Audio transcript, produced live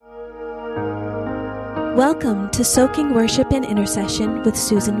Welcome to Soaking Worship and Intercession with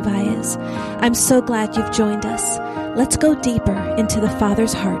Susan Valles. I'm so glad you've joined us. Let's go deeper into the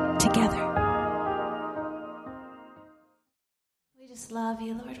Father's heart together. We just love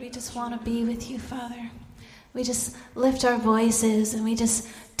you, Lord. We just want to be with you, Father. We just lift our voices and we just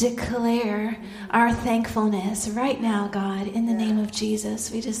declare our thankfulness right now, God, in the name of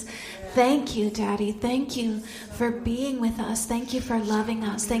Jesus. We just thank you, Daddy. Thank you for being with us. Thank you for loving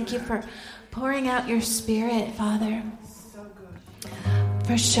us. Thank you for pouring out your Spirit, Father,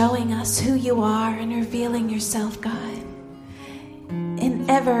 for showing us who you are and revealing yourself, God, in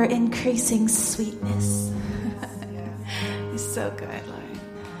ever-increasing sweetness. You're so good, Lord.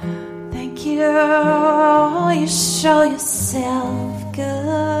 Thank you. You show yourself good.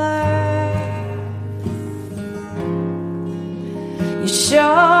 You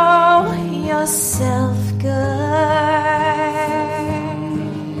show yourself good.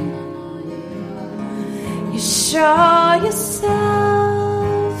 Show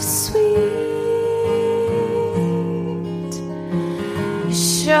yourself sweet. You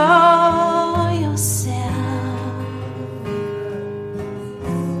show yourself.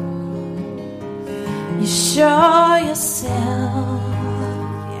 You show yourself.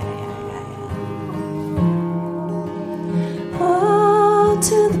 Oh,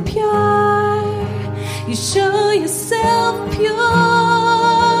 to the pure, you show yourself pure.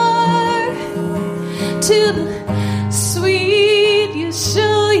 To the sweet, you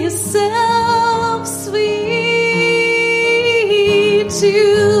show yourself sweet.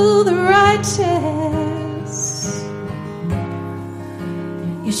 To the righteous,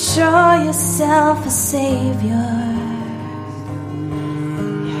 you show yourself a Savior.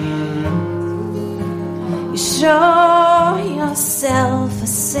 You show yourself a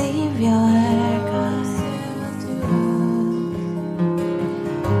Savior, God.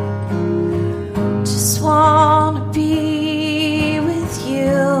 Want to be with you.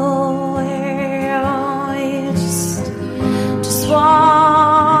 Just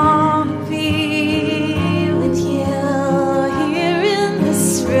want to be with you here in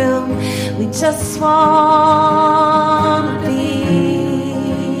this room. We just want to be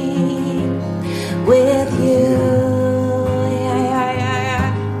with you.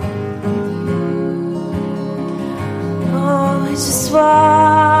 Oh, we just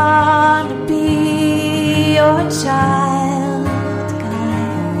want to be your child,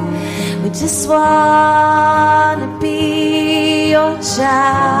 God. We just want to be your child.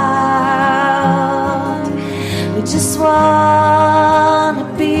 We just want to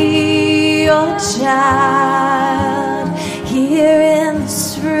be your child here in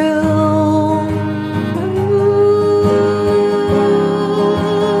this room. Ooh,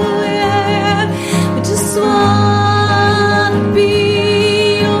 yeah. We just want to be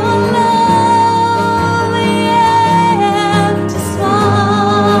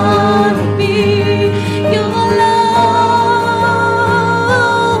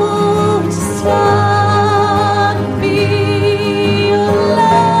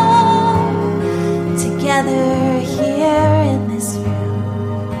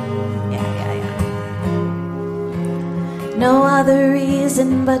other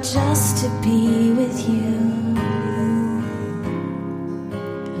reason but just to be with you,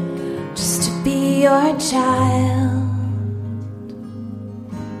 just to be your child,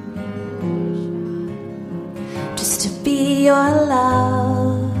 just to be your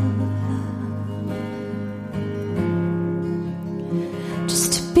love,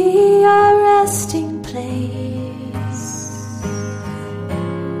 just to be your resting place,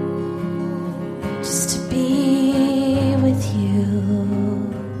 just to be with you.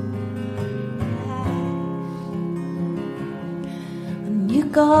 When you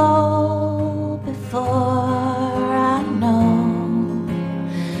go before, I know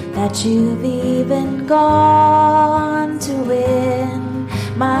that you've even gone to win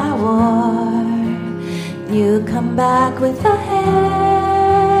my war. You come back with the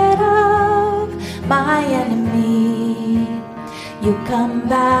head of my enemy. You come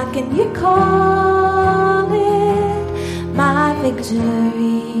back and you call it my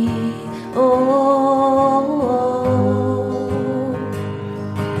victory. Oh.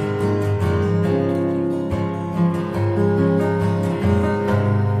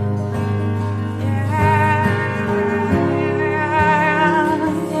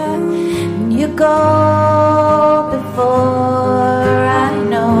 You go before, I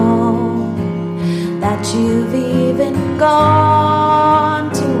know that you've even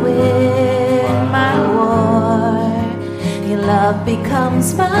gone to win my war. Your love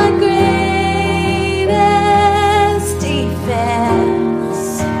becomes my greatest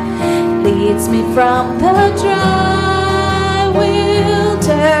defense. leads me from the dry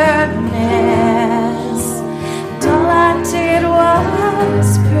wilderness. And all I did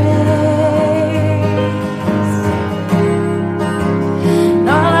was praise. And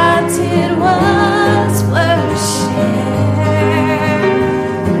all I did was worship.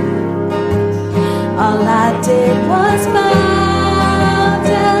 All I did was bow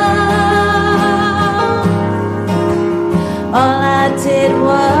down. All I did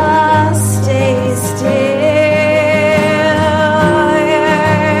was stay still.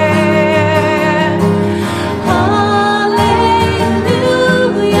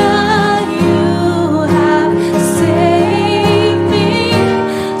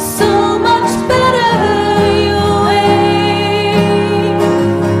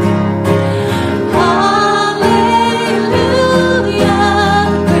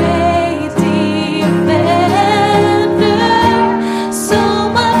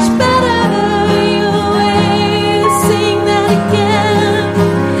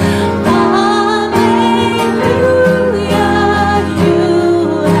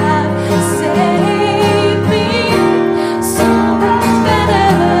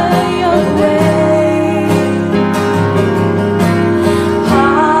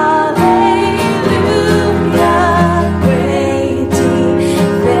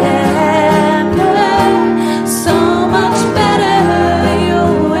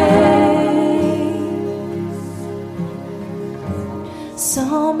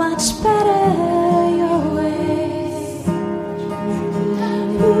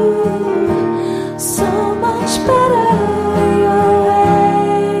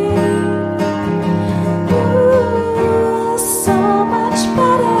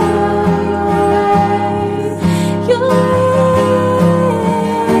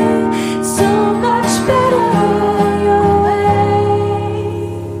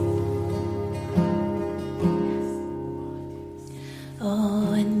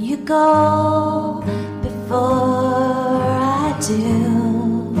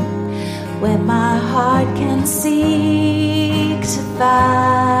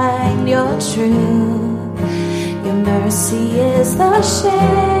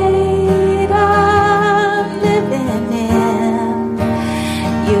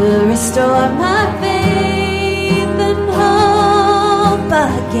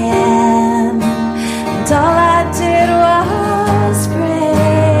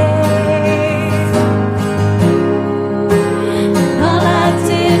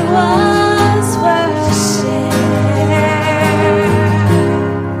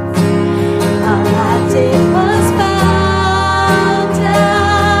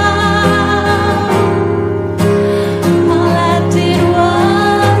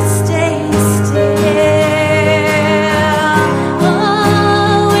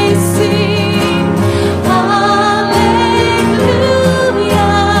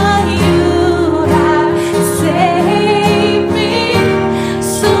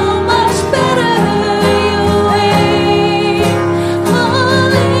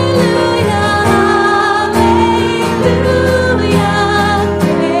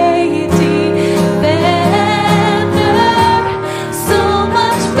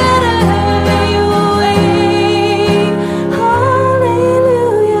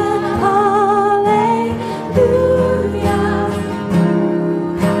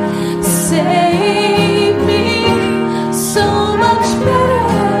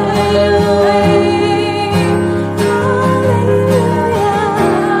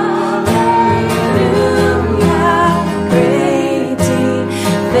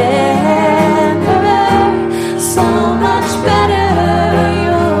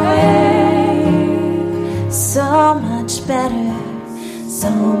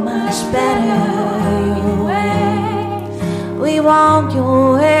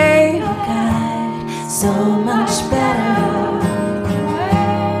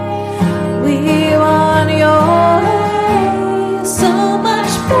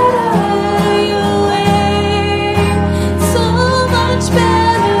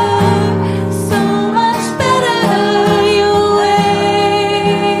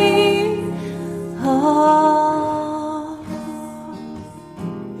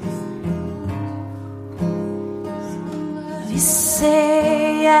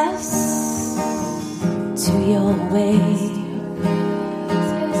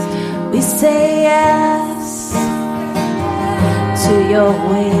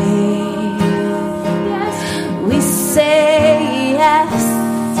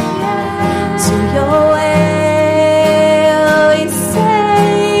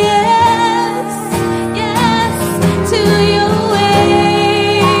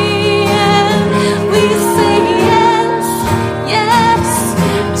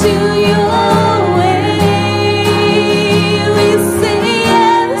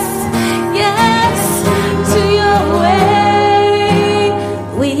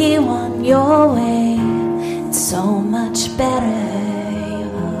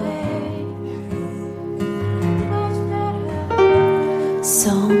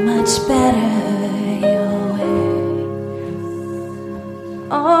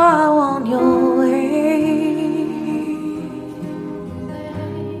 Oh, I want your way.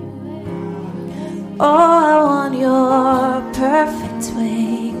 Oh, I want your perfect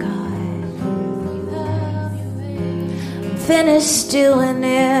way, God. I'm finished doing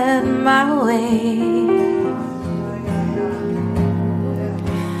it my way.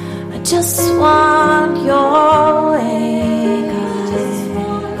 I just want your way, God.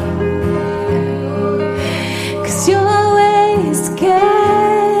 'Cause your way is good.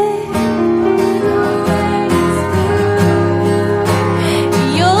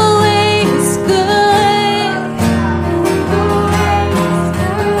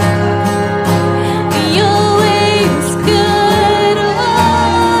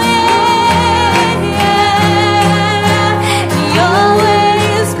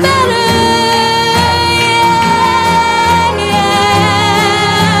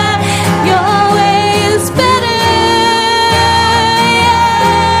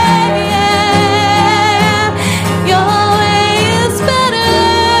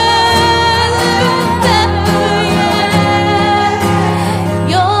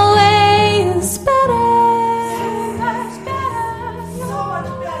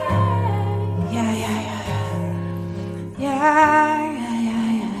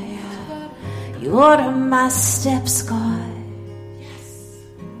 Order my steps, God.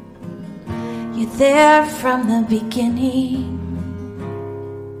 You're there from the beginning.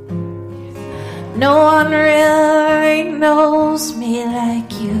 No one really knows me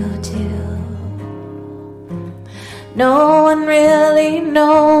like you do. No one really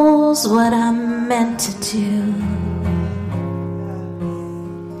knows what I'm meant to do.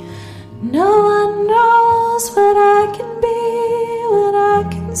 No one knows what I can be, what I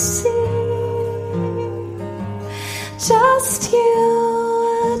can see. Just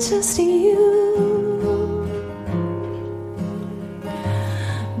you, just you.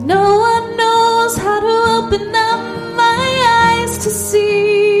 No one knows how to open up my eyes to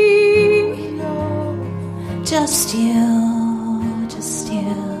see. Just you, just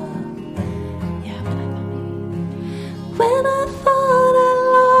you. Yeah. When I thought I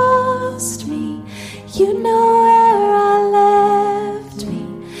lost me, you know where I left me.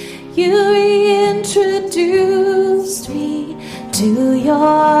 You reintroduced me to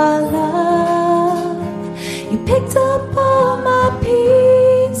your love. You picked up all my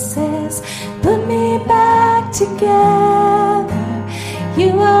pieces, put me back together.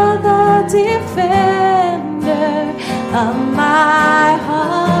 You are the defender of my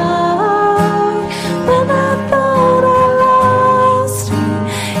heart. When I thought I lost me,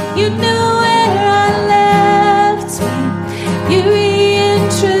 you knew where I left me. You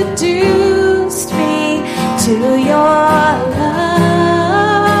reintroduced me to your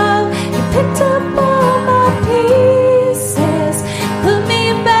love. You picked up all my pieces, put me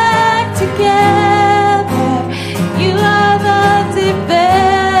back together. You are the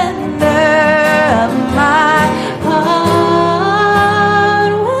defender of my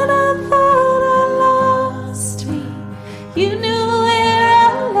heart. When I thought I lost me, you knew where I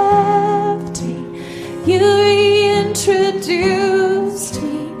left me. You reintroduced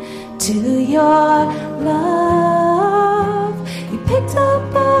me to your love. You picked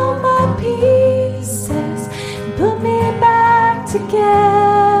up all my pieces and put me back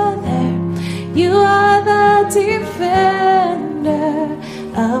together. You are the defender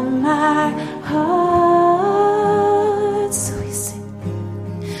of my heart. So we sing,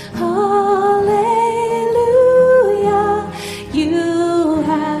 hallelujah. You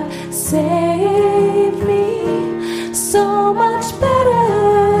have saved me so much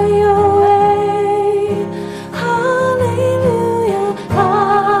better your way. Hallelujah,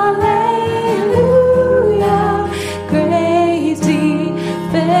 hallelujah. Great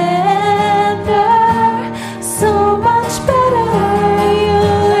defender, so much better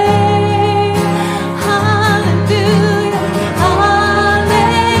your way. Hallelujah,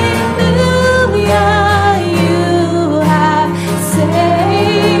 hallelujah. You have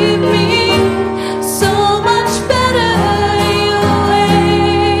saved me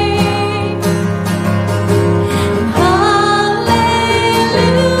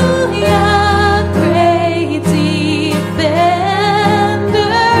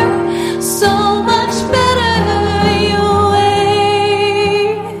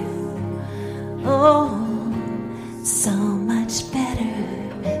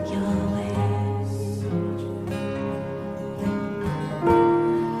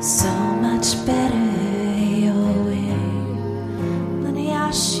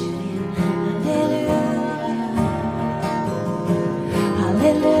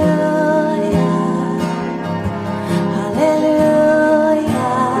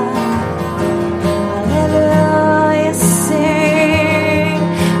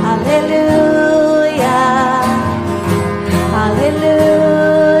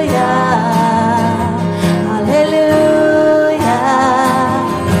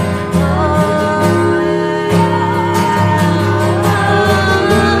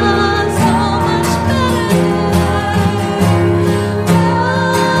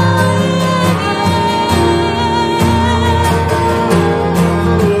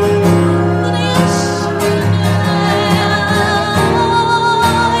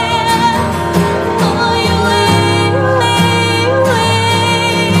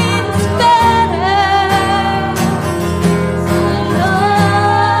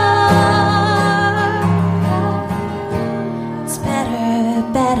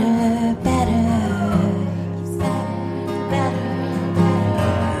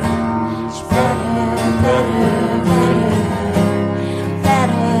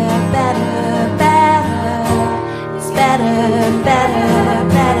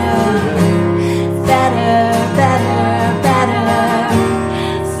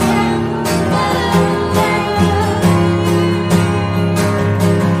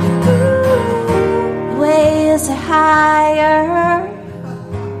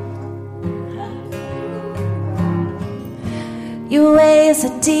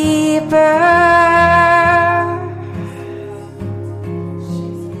ways are deeper.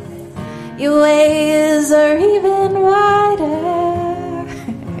 Your ways are even wider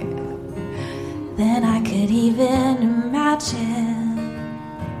than I could even imagine.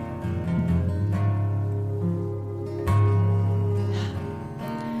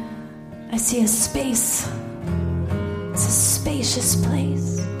 I see a space. It's a spacious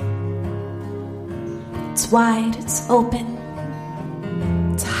place. It's wide, it's open,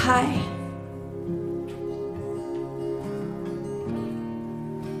 it's high.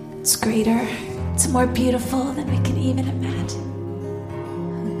 It's greater, it's more beautiful than we can even imagine.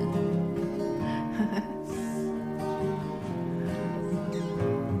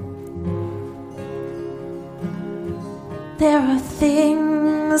 There are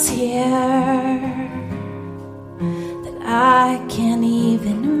things here that I can't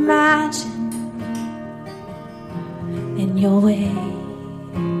even imagine in your way.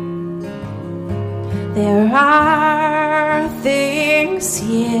 There are things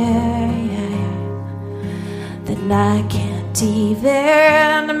here that I can't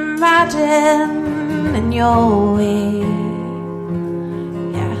even imagine in your way.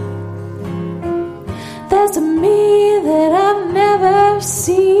 Yeah. There's a me that I've never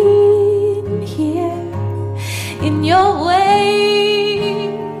seen here in your way.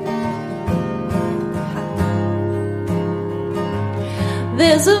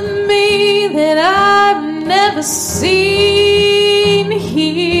 There's a me that I've never seen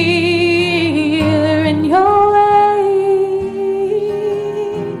here in your way.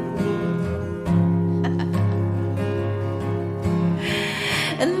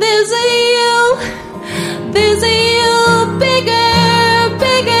 And there's a you bigger, bigger,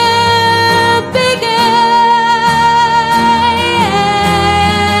 bigger.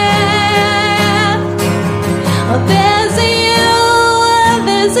 Yeah. There's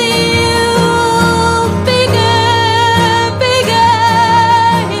a you bigger, bigger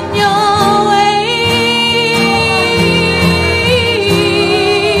in your way.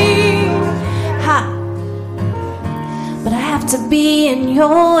 Ha. But I have to be in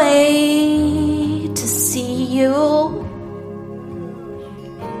your way to see you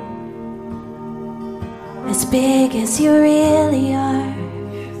as big as you really are.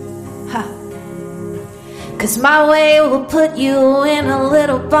 Ha. 'Cause my way will put you in a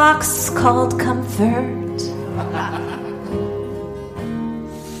little box called comfort.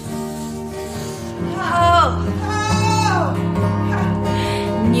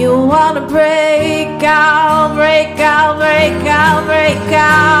 You wanna break out, break out, break out, break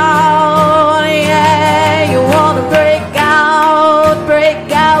out. Yeah, you wanna break out, break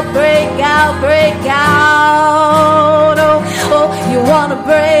out, break out, break out. Oh, oh, you wanna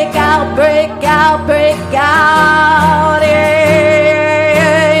break out, break out, break out. Yeah,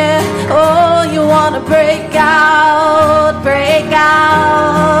 yeah, yeah. Oh, you wanna break out, break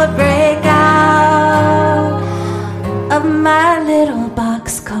out, break out of my little box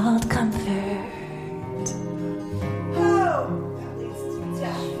called comfort. Oh, that leads to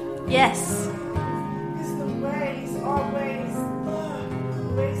death. Yes. Because the ways, our ways,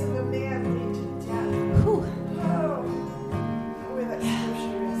 the ways of a man lead to death. Whew. Oh, where that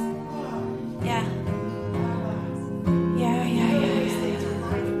scripture is. Oh, Yeah. Yeah, yeah, yeah, ways yeah, lead yeah. to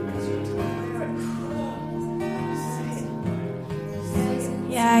life because you declare it. Say it.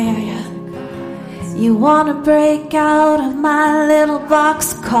 Yeah, yeah, yeah. You wanna break out of my little box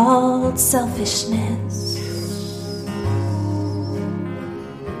called selfishness.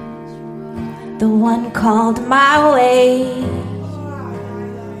 The one called my way.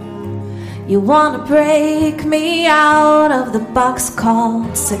 You wanna break me out of the box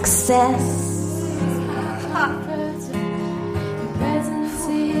called success.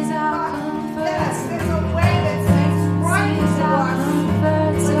 Yes, there's a way that seems right to us.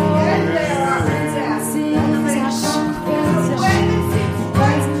 But yet there are death. There's a way that seems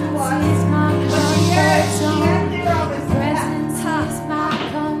right to us. But yet there are death.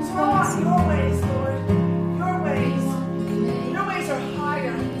 Your ways, Lord. Your ways. Your ways are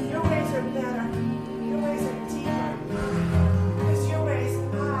higher. Your ways are better. Your ways are deeper. Because your ways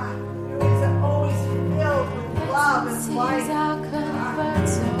are always filled with love and light.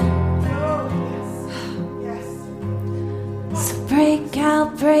 Oh, yes. So break out,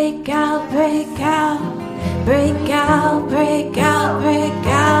 break out, break out. Break out, break out, break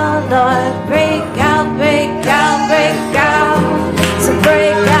out, Lord. Break out, break out, break out. So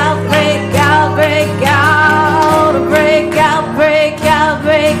break out, break out, break out. Break out, break out,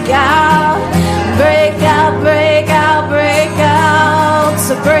 break out. Break out, break out, break out.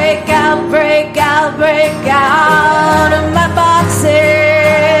 So break out, break out, break out of my boxes.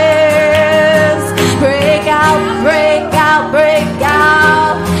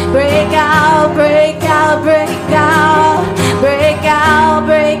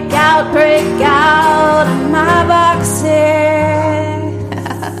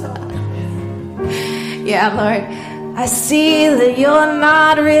 Lord, I see that you're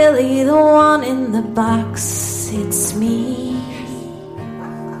not really the one in the box. It's me.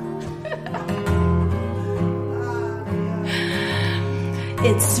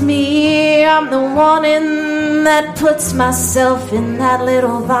 It's me. I'm the one that puts myself in that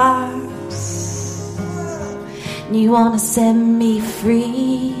little box. And you want to set me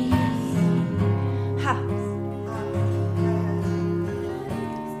free. Ha.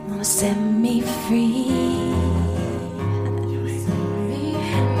 You want to set me free.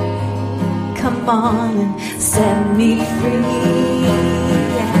 Come on and set me free.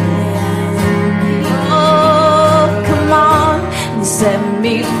 Oh, come on and set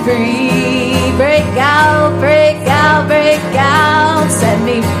me free. Break out, break out, break out. Set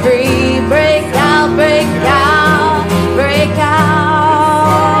me free. Break out, break out, break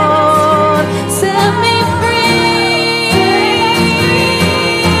out. Set me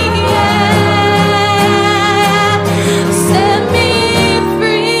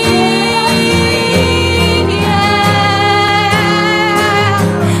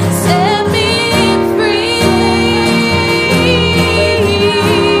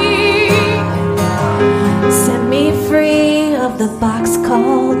the box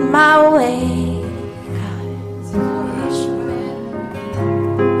called my way.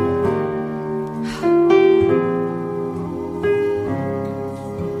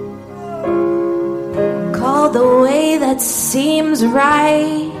 Called the way that seems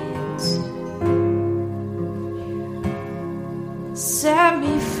right. Set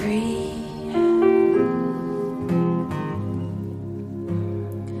me free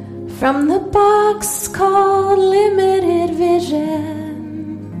from the box called limited vision.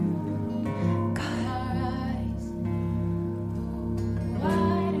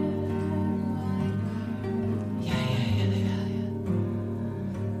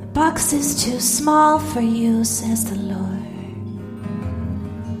 The box is too small for you, says the Lord.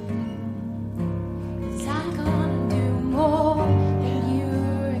 I'm gonna do more than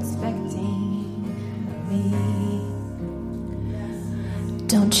you're expecting me.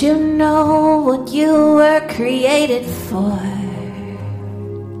 Don't you know what you were created for?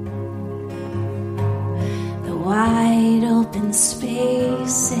 The wide open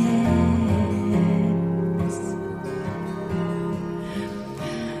spaces.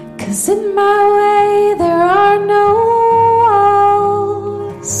 'Cause in my way there are no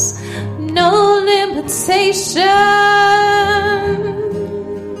walls, no limitations.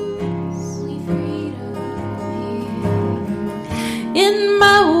 In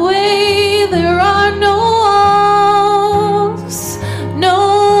my way there are no walls, no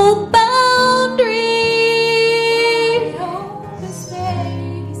boundaries, open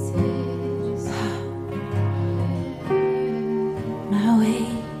spaces. My way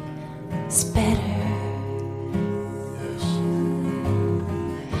is better.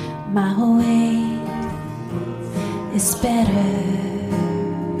 My way is better.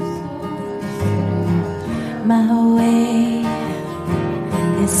 My way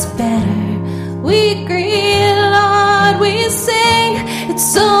is better. We agree, Lord, we say it's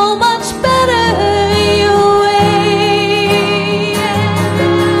so much better your way.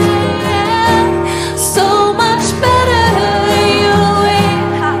 So much better your way.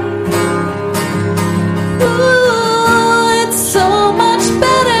 Ooh, it's so much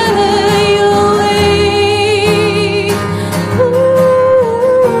better your way.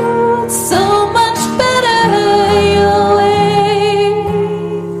 Ooh, it's so much better your way.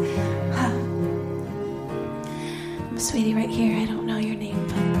 Sweetie, right here, I don't know your name,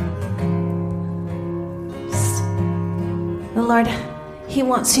 but the Lord, He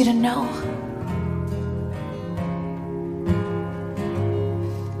wants you to know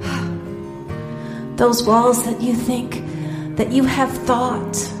those walls that you think, that you have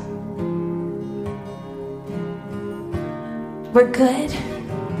thought were good.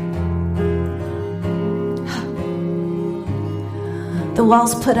 The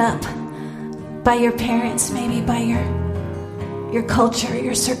walls put up by your parents, maybe by your culture,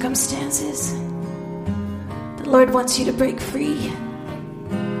 your circumstances. The Lord wants you to break free.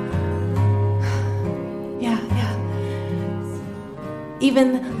 Yeah. Even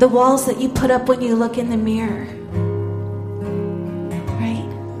the walls that you put up when you look in the mirror. Right?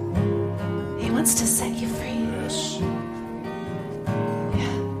 He wants to set you free.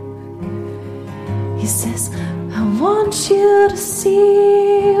 Yeah. He says, I want you to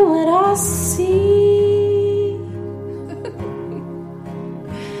see what I see.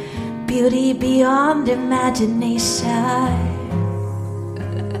 Beauty beyond imagination.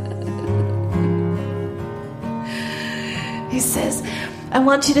 He says, I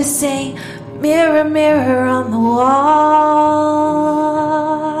want you to say, Mirror, mirror on the wall,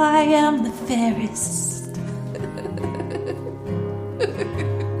 I am the fairest.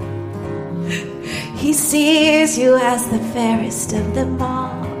 He sees you as the fairest of them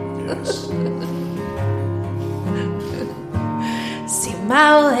all. See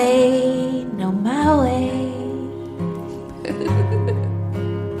my way, know my way.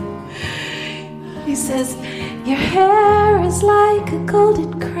 He says, your hair is like a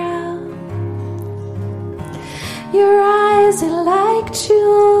golden crown. Your eyes are like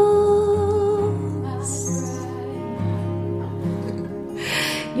jewels.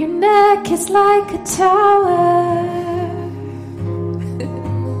 Your neck is like a tower.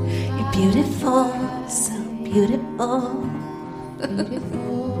 You're beautiful, so beautiful.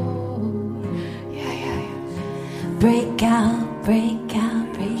 Yeah. Break out, break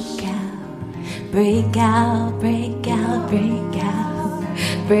out, break out. Break out, break out, break out.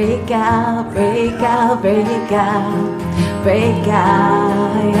 Break out, break out, break out. Break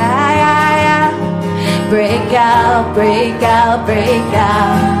out, yeah. Break out, break out, break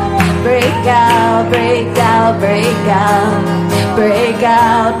out. Break out, break out, break out. Break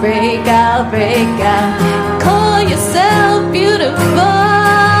out, break out, break out. Call yourself beautiful.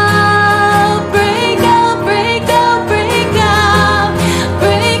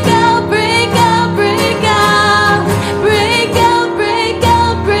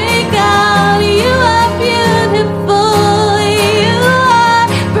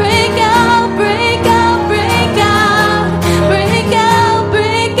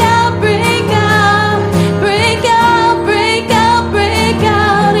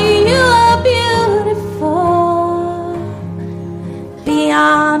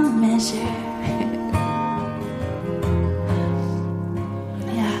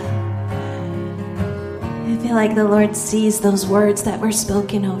 Like the Lord sees those words that were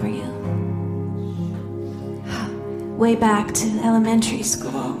spoken over you way back to elementary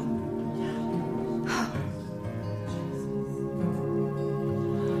school.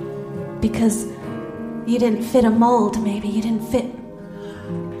 Because you didn't fit a mold, maybe. You didn't fit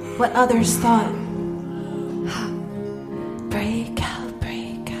what others thought. Break out,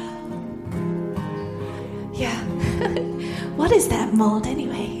 break out. Yeah. What is that mold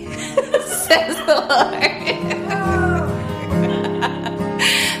anyway? Says the Lord.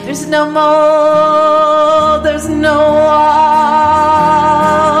 There's no mold, there's no walls.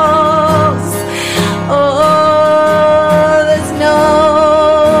 Oh, there's no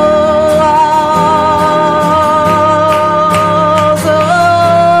walls.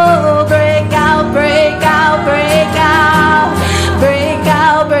 Oh, break out, break out, break out. Break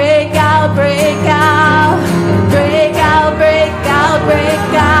out, break out, break out. Break out, break out, break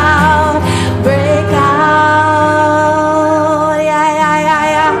out. Break out, yeah.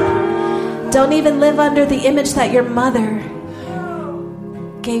 Don't even live under the image that your mother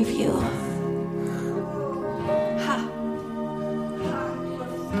gave you.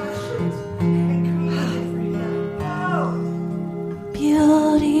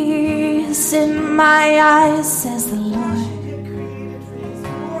 Beauty is in my eyes, says the Lord.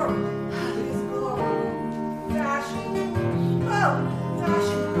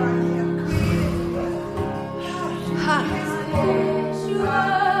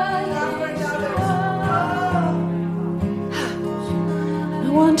 I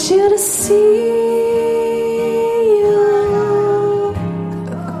want you to see you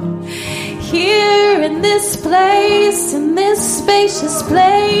here in this place, in this spacious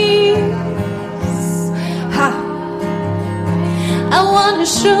place. I want to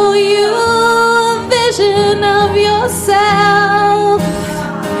show you a vision of yourself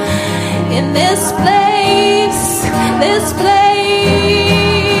in this place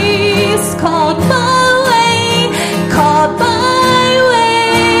called my way, called my way.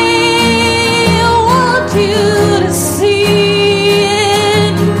 I want you to see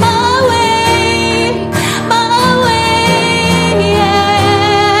it my way, yeah.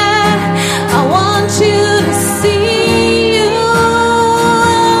 I want you to see you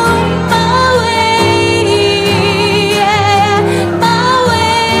my way, yeah, my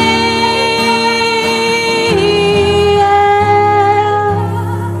way, yeah.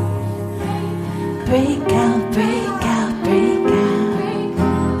 Break out, break out, break out.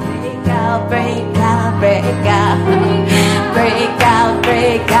 Break out, break out, break out. Break out,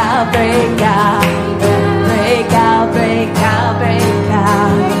 break out, break out. Break out, break out, break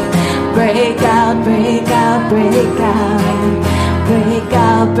out. Break out, break out, break out. Break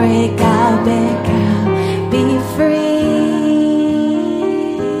out, break out, break out. Be free.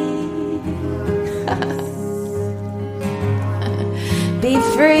 Be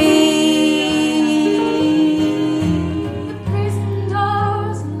free.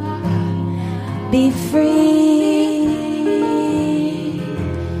 Be free.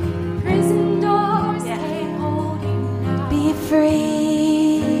 Prison doors can't hold you now. Be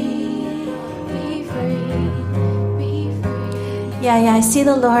free. Be free. Be free. Yeah, I see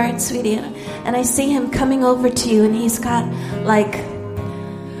the Lord, sweetie, and I see him coming over to you, and he's got like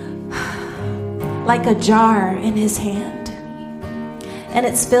a jar in his hand, and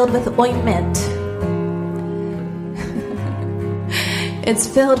it's filled with ointment. It's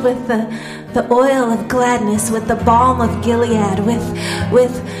filled with the oil of gladness, with the balm of Gilead,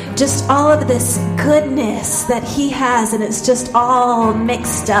 with just all of this goodness that he has, and it's just all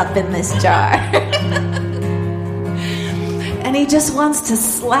mixed up in this jar. And he just wants to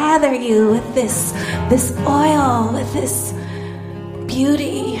slather you with this oil, with this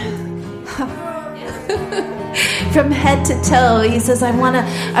beauty. From head to toe. He says, I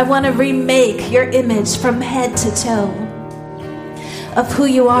want to remake your image from head to toe of who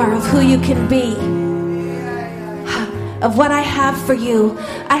you are, of who you can be, of what I have for you.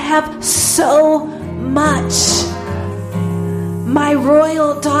 I have so much. My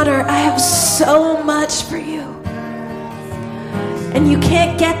royal daughter, I have so much for you. And you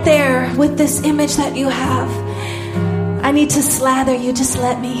can't get there with this image that you have. I need to slather you. Just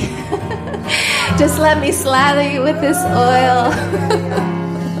let me. Just let me slather you with this oil.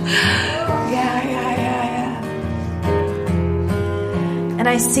 Yeah. And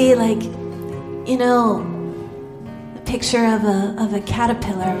I see, like, you know, a picture of a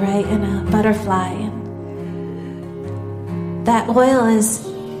caterpillar, right, and a butterfly. And that oil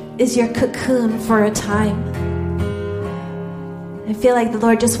is your cocoon for a time. I feel like the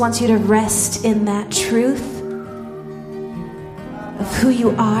Lord just wants you to rest in that truth of who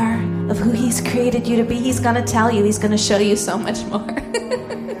you are, of who he's created you to be. He's going to tell you. He's going to show you so much more.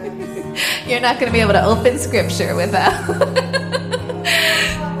 You're not going to be able to open scripture without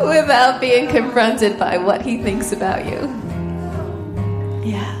being confronted by what he thinks about you.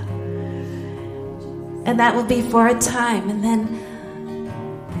 Yeah. And that will be for a time. And then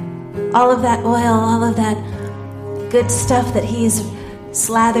all of that oil, all of that good stuff that he's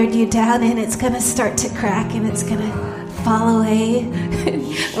slathered you down in, it's going to start to crack and it's going to fall away.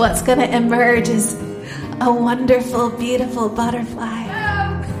 What's going to emerge is a wonderful, beautiful butterfly.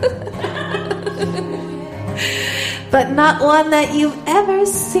 But not one that you've ever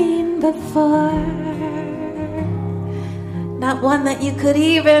seen before. Not one that you could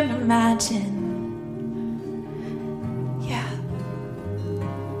even imagine. Yeah.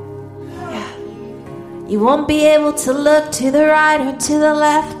 You won't be able to look to the right or to the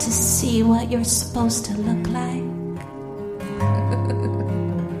left to see what you're supposed to look like.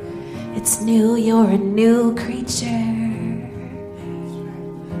 It's new, you're a new creature.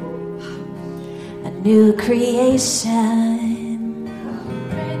 A new creation.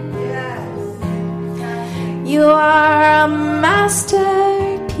 You are a masterpiece.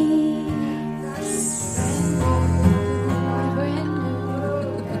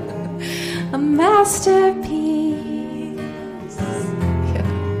 A masterpiece.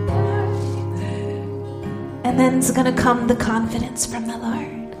 And then it's going to come the confidence from the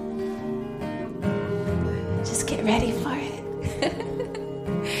Lord. Just get ready for it.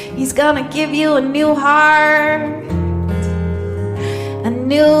 He's gonna give you a new heart. A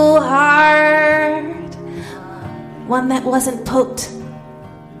new heart. One that wasn't poked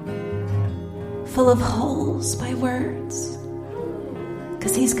full of holes by words.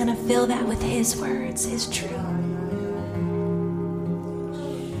 Because he's gonna fill that with his words, his truth.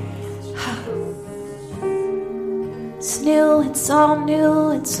 It's new, it's all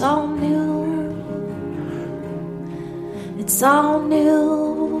new, it's all new. It's all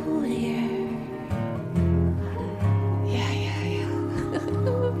new here. Yeah.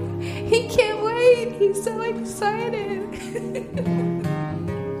 He can't wait. He's so excited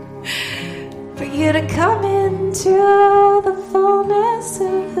for you to come into the fullness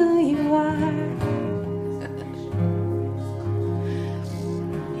of who you are.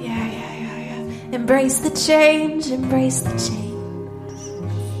 Yeah. Embrace the change. Embrace the change.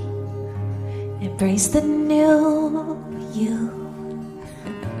 Embrace the new you.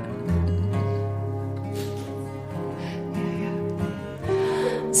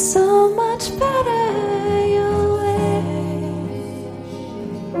 So much better your way.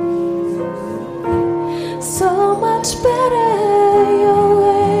 So much better your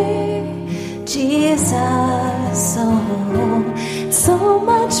way, Jesus. So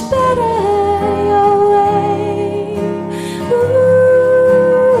much better your way. Ooh,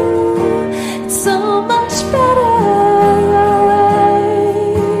 so much better.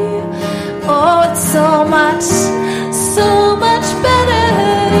 So much better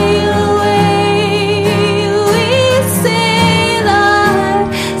your way.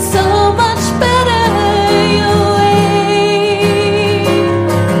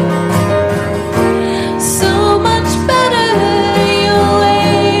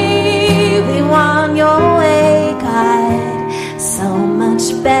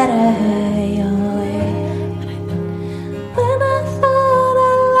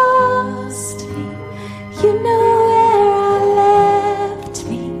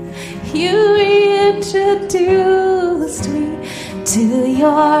 You reintroduced me to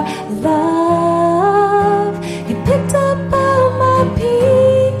your love. You picked up all my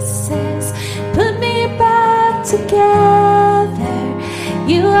pieces, put me back together.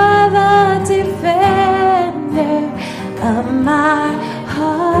 You are the defender of my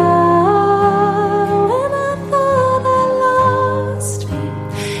heart. When I thought I lost me,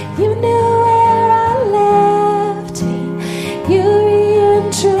 you knew where I left me. You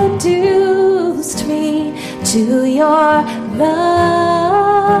reintroduced me to your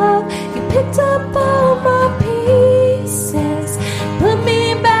love. You picked up all my pieces, put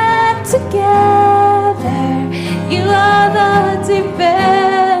me back together. You are the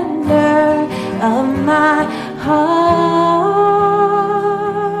defender of my heart.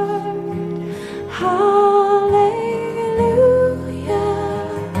 Hallelujah.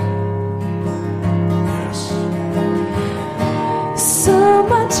 So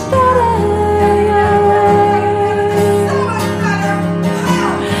much better.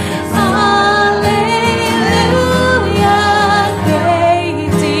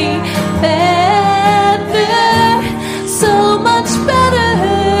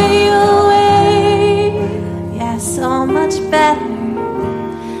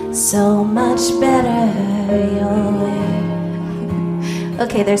 So much better your way.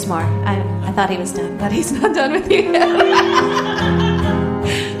 Okay, there's more. I thought he was done, but he's not done with you yet.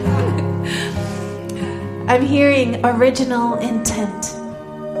 I'm hearing original intent.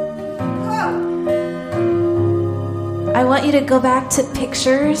 I want you to go back to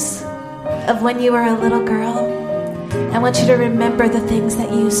pictures of when you were a little girl. I want you to remember the things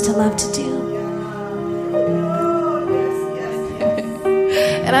that you used to love to do.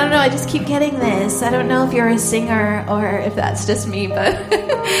 And I don't know, I just keep getting this. I don't know if you're a singer or if that's just me, but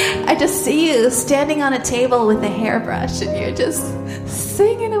I just see you standing on a table with a hairbrush and you're just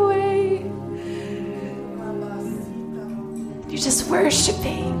singing away. You're just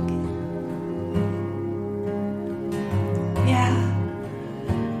worshiping. Yeah.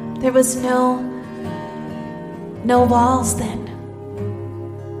 There was no walls then,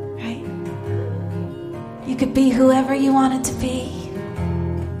 right? You could be whoever you wanted to be.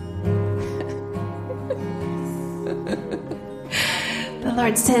 The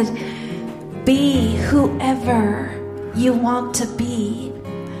Lord said, be whoever you want to be,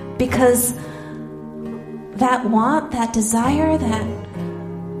 because that want, that desire, that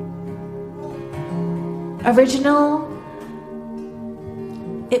original,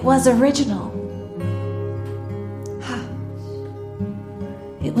 it was original.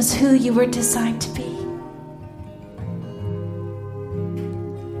 It was who you were designed to be.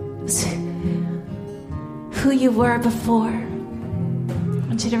 It was who you were before. I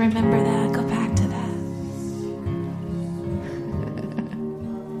want you to remember that. Go back to that.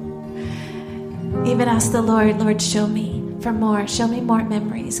 Even ask the Lord, show me for more. Show me more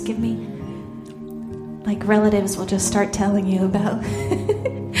memories. Give me, like relatives will just start telling you about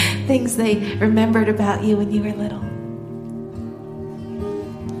things they remembered about you when you were little.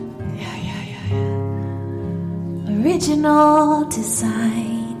 Original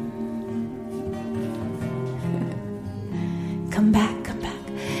design. Come back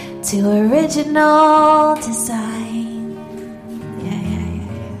to original design. Yeah.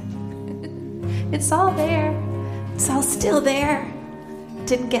 It's all there. It's all still there. It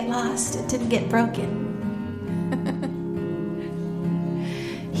didn't get lost. It didn't get broken.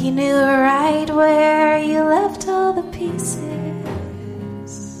 He knew right where you left all the pieces.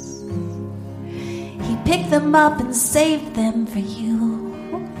 Pick them up and save them for you.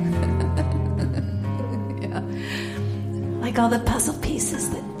 Yeah. Like all the puzzle pieces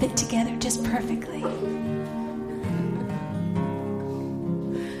that fit together just perfectly.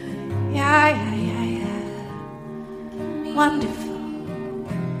 Yeah. Wonderful.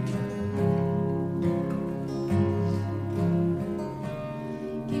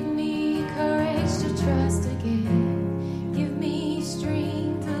 Give me courage to trust again. Give me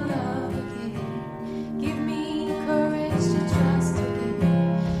strength to love again. Give me courage to trust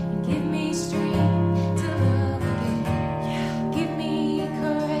again. Give me strength to love again. Give me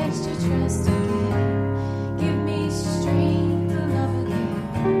courage to trust again. Give me strength to love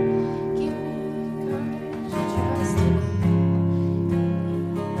again. Give me courage to trust again.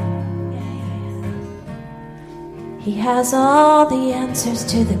 He has all the answers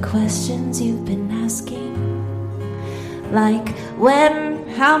to the questions you've been asking. Like when,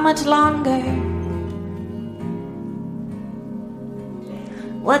 how much longer?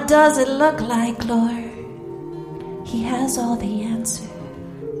 What does it look like, Lord? He has all the answers.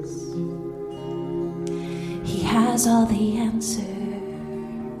 He has all the answers.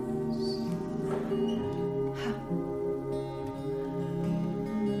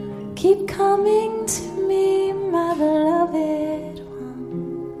 Keep coming to me, my beloved one.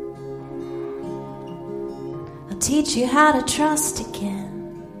 I'll teach you how to trust again.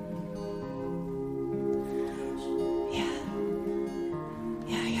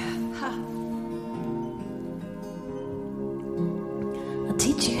 I'll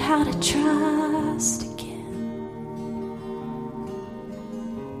teach you how to trust again.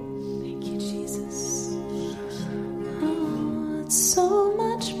 Thank you, Jesus. Oh, it's so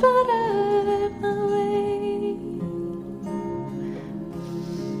much better my way.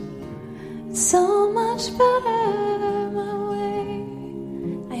 It's so much better my way.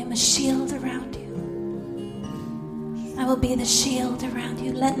 I am a shield around you. I will be the shield around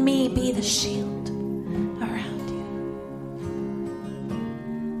you. Let me be the shield around you.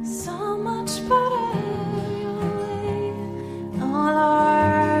 So much better your way, oh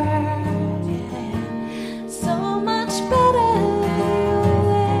Lord, yeah. So much better your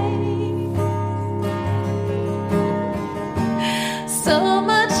way. So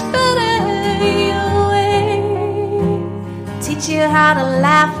much better your way. Teach you how to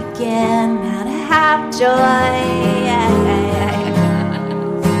laugh again, how to have joy.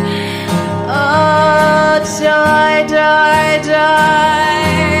 Oh, joy, joy, joy.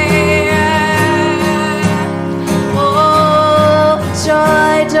 Oh,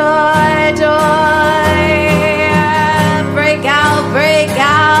 joy, joy, joy. Break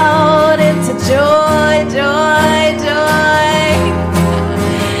out into joy, joy, joy.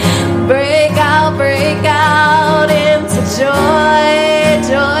 Break out into joy,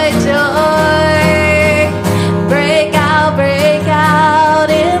 joy, joy. Break out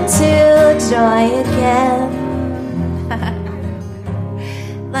into joy again.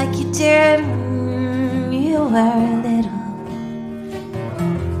 Like you did when you were little.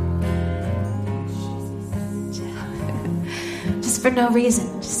 Just for no reason,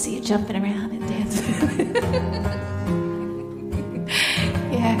 just see you jumping around and dancing.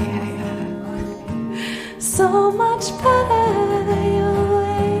 Yeah. So much better your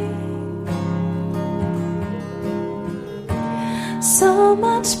way. So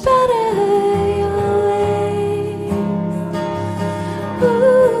much better your way.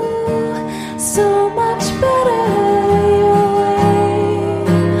 Ooh, so much better your way.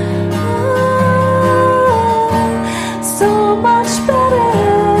 Oh, so much better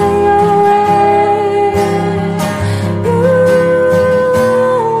your way. Ooh,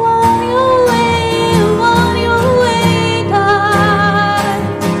 on your way, God.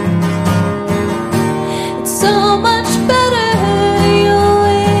 It's so much better your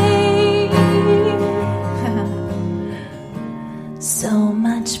way. So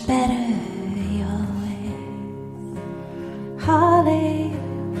much better your way. Hallelujah.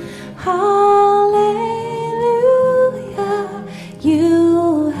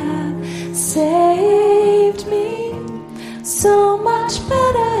 You have saved me. So much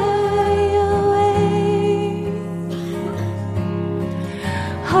better your way.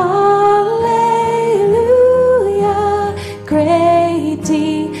 Hallelujah. Great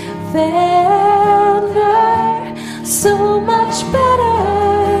defender. So much better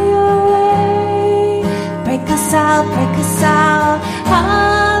your way. Break us out, break us out.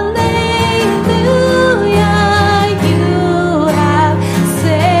 Hallelujah. You have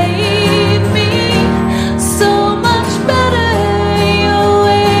saved me. So much better your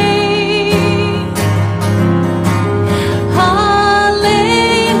way.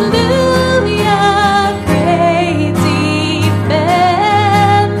 Hallelujah. Great defender.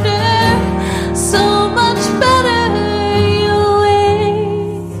 So much better your way.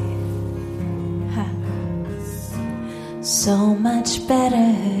 So much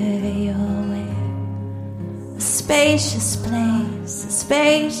better your way. A spacious place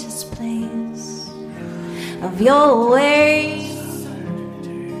of your way.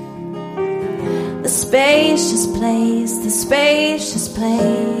 The spacious place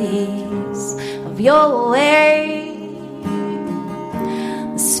of your way.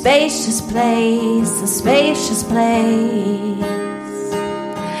 The spacious place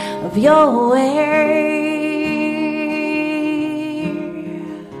of your way.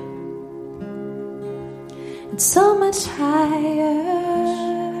 It's so much higher,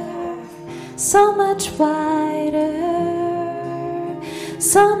 so much wider,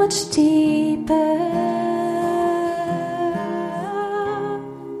 so much deeper.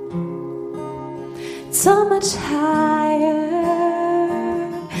 So much higher,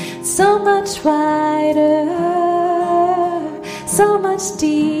 so much wider, so much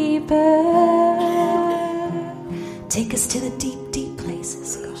deeper. Take us to the deep, deep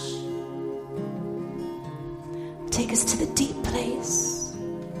places, God. Take us to the deep place.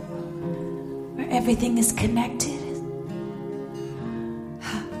 Everything is connected,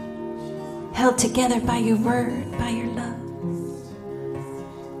 held together by your word, by your love.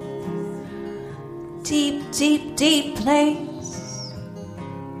 Deep, deep, deep place.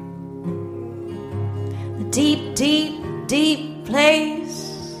 A deep, deep, deep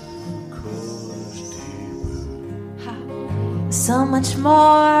place. So much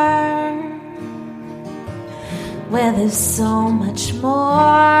more. Where there's so much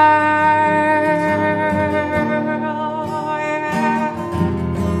more.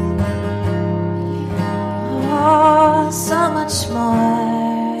 Oh, so much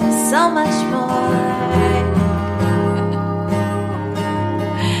more, so much more.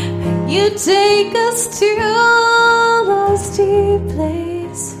 You take us to those deep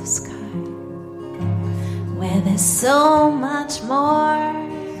places, God, where there's so much more.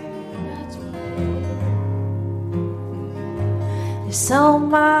 There's so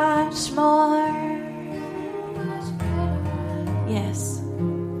much more. Yes.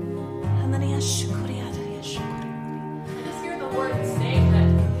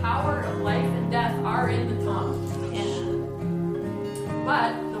 In the tongue. Yeah.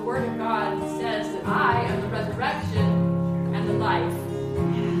 But the word of God says that I am the resurrection and the life.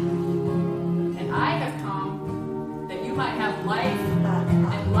 Yeah. And I have come that you might have life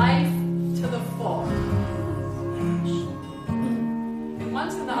and life to the full. And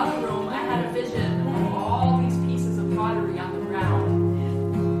once in the other room, I had a vision of all these pieces of pottery on the ground.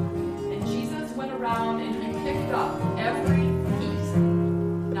 And Jesus went around and he picked up every piece.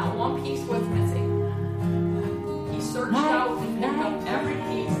 Not one piece was missing. Searched out and picked up every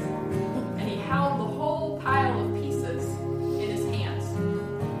piece, and he held the whole pile of pieces in his hands.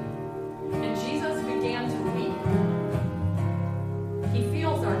 And Jesus began to weep. He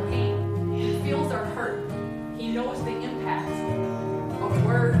feels our pain. He feels our hurt. He knows the impact of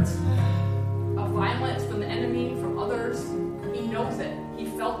words, of violence from the enemy, from others. He knows it. He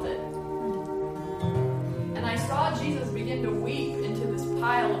felt it. And I saw Jesus begin to weep into this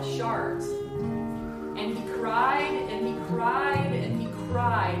pile of shards. And he cried, and he cried, and he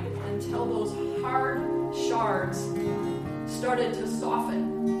cried until those hard shards started to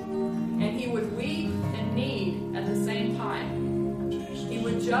soften. And he would weep and knead at the same time. He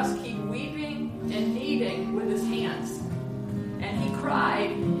would just keep weeping and kneading with his hands. And he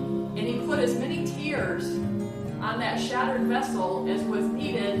cried, and he put as many tears on that shattered vessel as was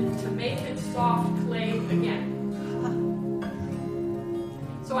needed to make it soft clay again.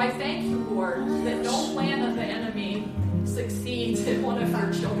 So I thank you, Lord, that no plan of the enemy succeeds in one of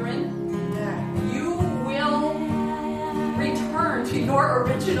your children. You will return to your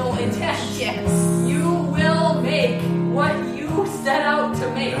original intent. Yes. You will make what you set out to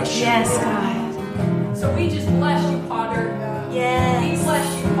make. Yes, God. So we just bless you, Potter. Yes. We bless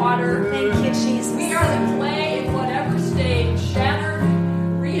you, Potter. Thank you, Jesus. We are the clay in whatever stage, shattered,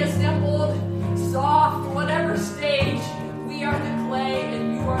 reassembled, soft, whatever stage. We are the clay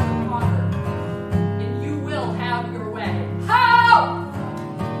and you are the potter. And you will have your way. How?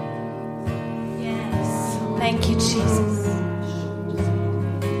 Yes. Thank you, Jesus.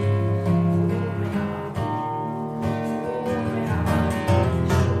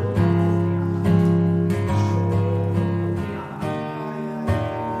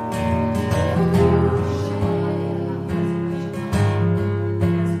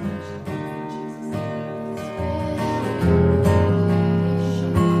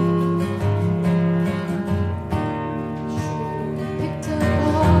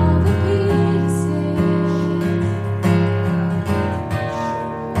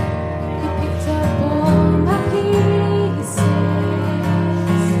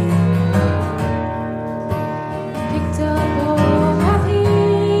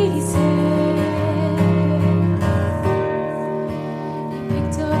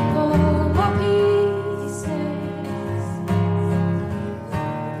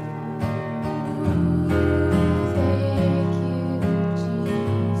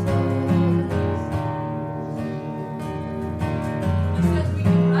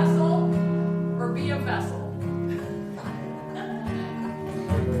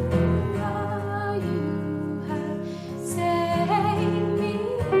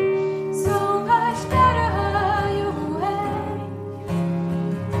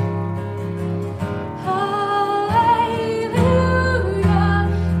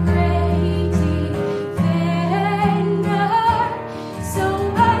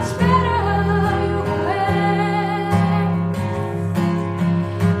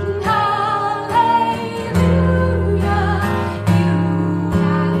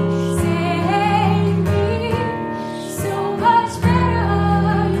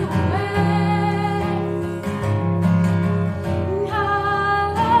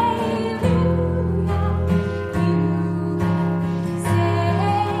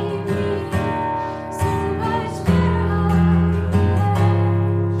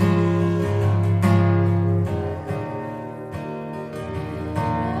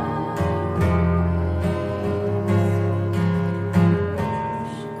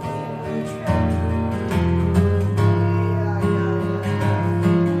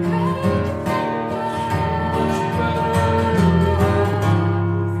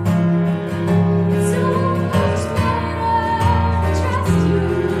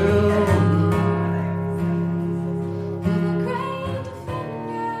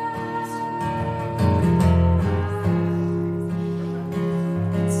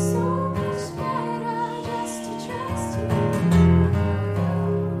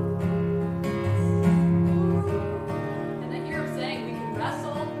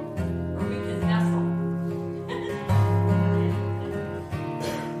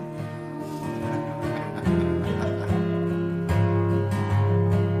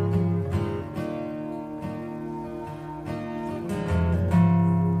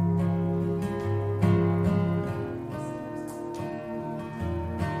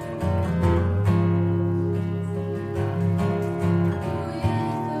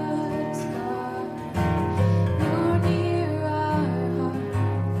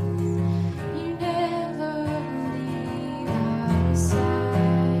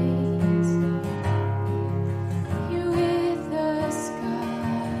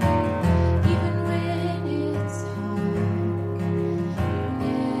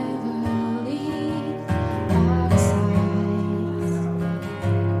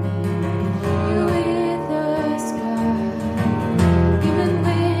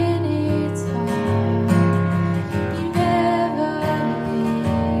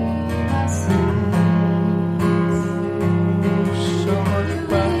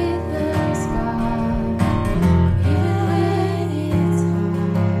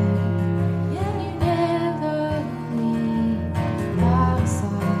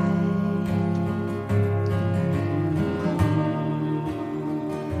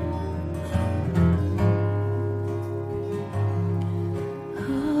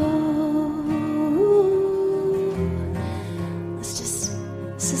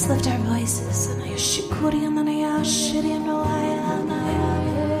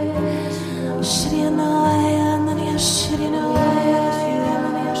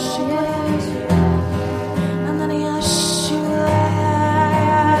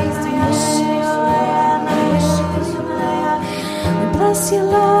 Bless you,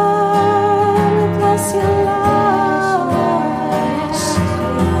 Lord. Bless you, Lord.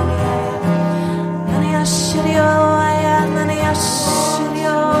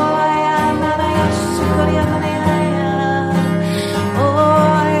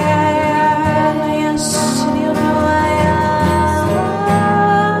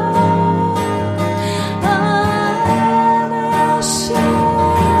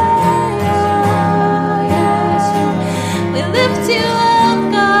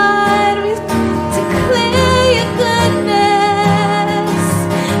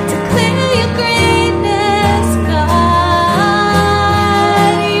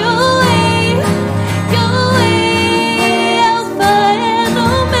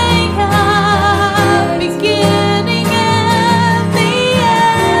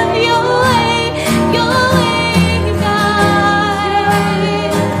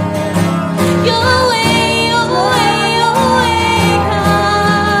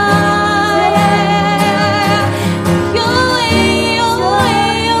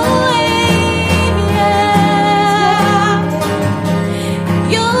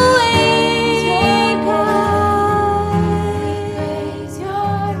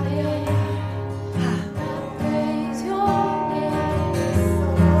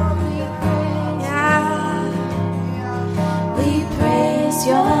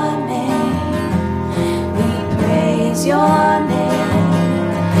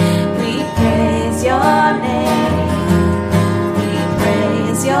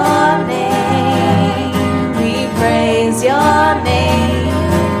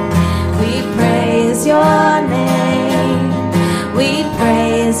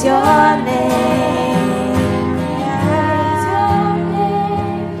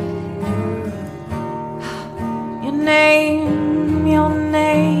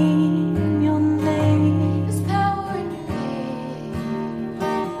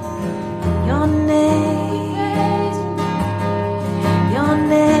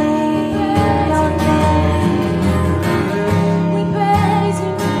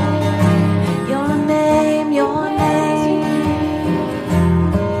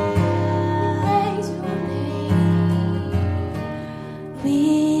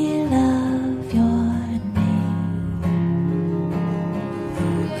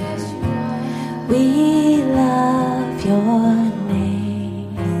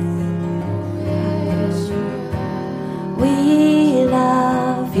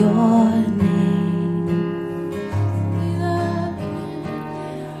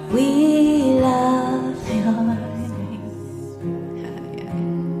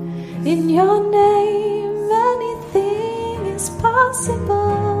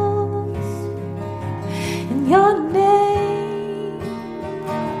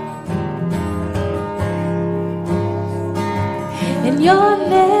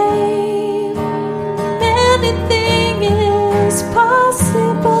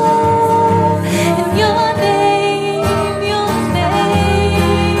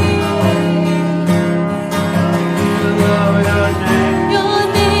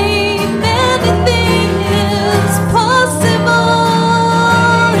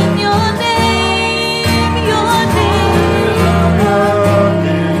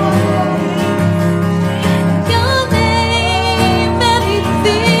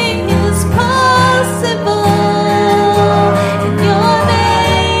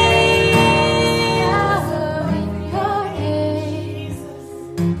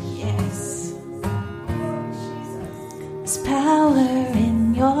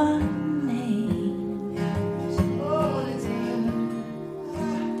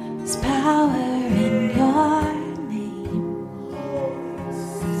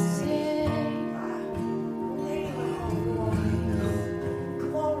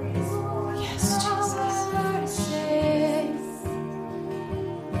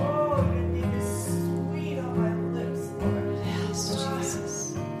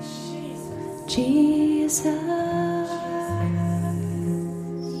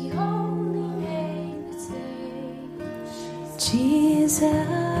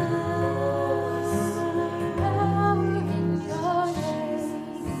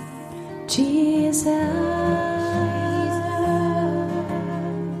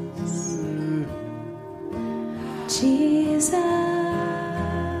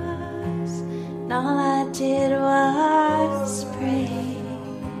 All I did was praise.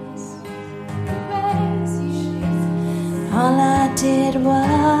 All I did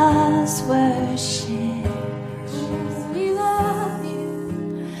was worship. We love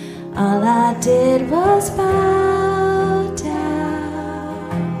you. All I did was bow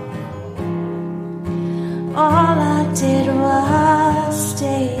down. All I did was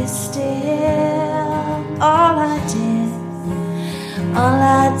stay still. All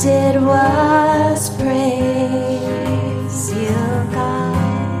I did was praise you,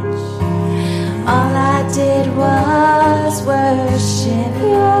 God. All I did was worship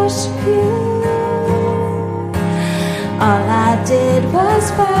you. All I did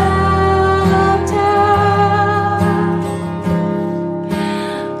was bow down.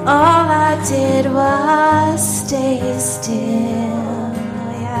 All I did was stay still.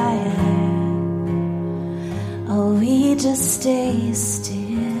 Yeah, yeah. Oh, we just stay still.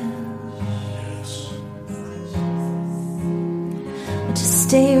 We'll just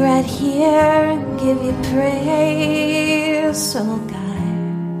stay right here and give you praise, oh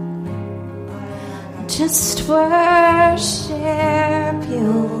God. Just worship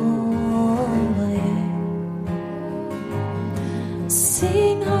you.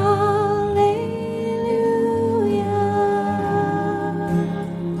 Sing hallelujah.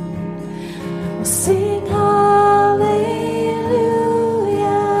 Sing hallelujah.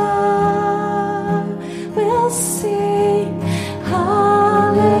 We'll sing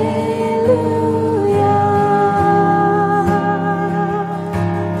hallelujah.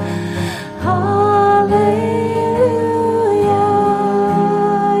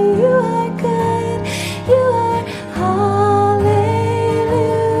 Hallelujah. You are good. You are hallelujah.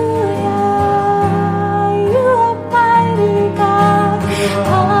 You are mighty God.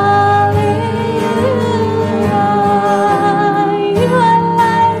 Hallelujah. You are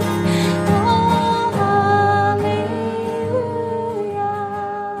life. Oh,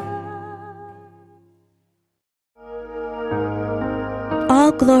 hallelujah.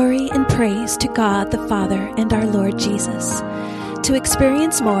 All glory and praise to God the Father and our Lord Jesus. To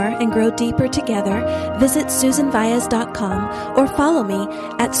experience more and grow deeper together, visit SusanVias.com or follow me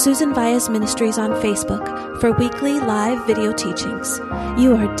at Susan Vias Ministries on Facebook for weekly live video teachings.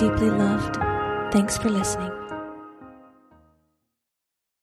 You are deeply loved. Thanks for listening.